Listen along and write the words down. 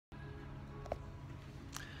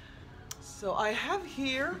So I have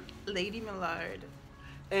here, Lady Millard.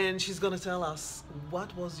 and she's gonna tell us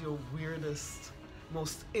what was your weirdest,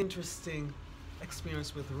 most interesting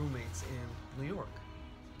experience with roommates in New York.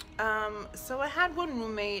 So I had one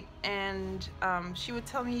roommate, and she would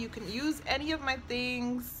tell me you can use any of my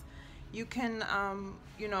things. You can,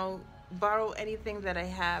 borrow anything that I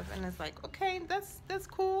have, and it's like, okay, that's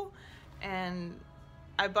cool. And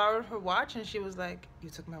I borrowed her watch, and she was like, "You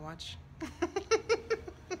took my watch."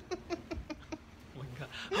 Oh my God.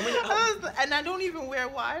 How many? How, And I don't even wear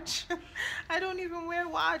watch. I don't even wear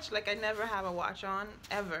watch. Like I never have a watch on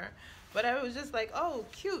ever. But I was just like, oh,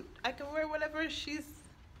 cute. I can wear whatever she's.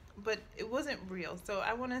 But it wasn't real. So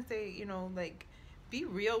I want to say, like, be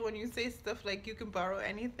real when you say stuff like you can borrow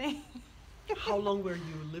anything. how long were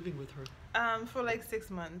you living with her? For like 6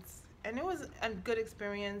 months, and it was a good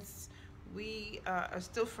experience. We are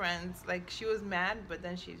still friends. Like she was mad, but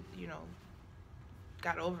then she,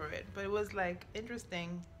 got over it. But it was like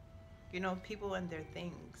interesting, people and their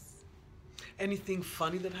things. Anything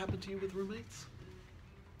funny that happened to you with roommates?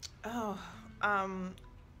 Oh,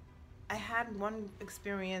 I had one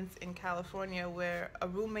experience in California where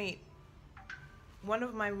one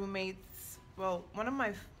of my roommates, well, one of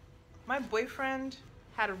my boyfriend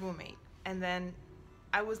had a roommate, and then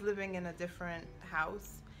I was living in a different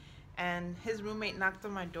house, and his roommate knocked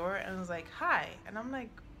on my door and was like, "Hi," and I'm like,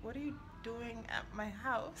 "What are you doing at my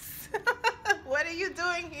house? What are you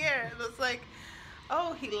doing here?" It was like,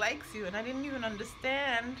 "Oh, he likes you," and I didn't even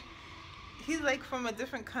understand. He's like from a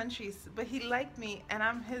different country, but he liked me, and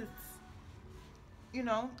I'm his,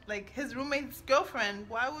 like his roommate's girlfriend.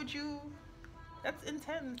 Why would you? That's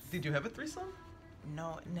intense. Did you have a threesome?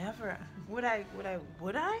 No, never. Would I? Would I?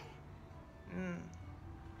 Would I? Mm.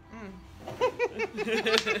 Mm.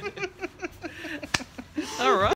 All right.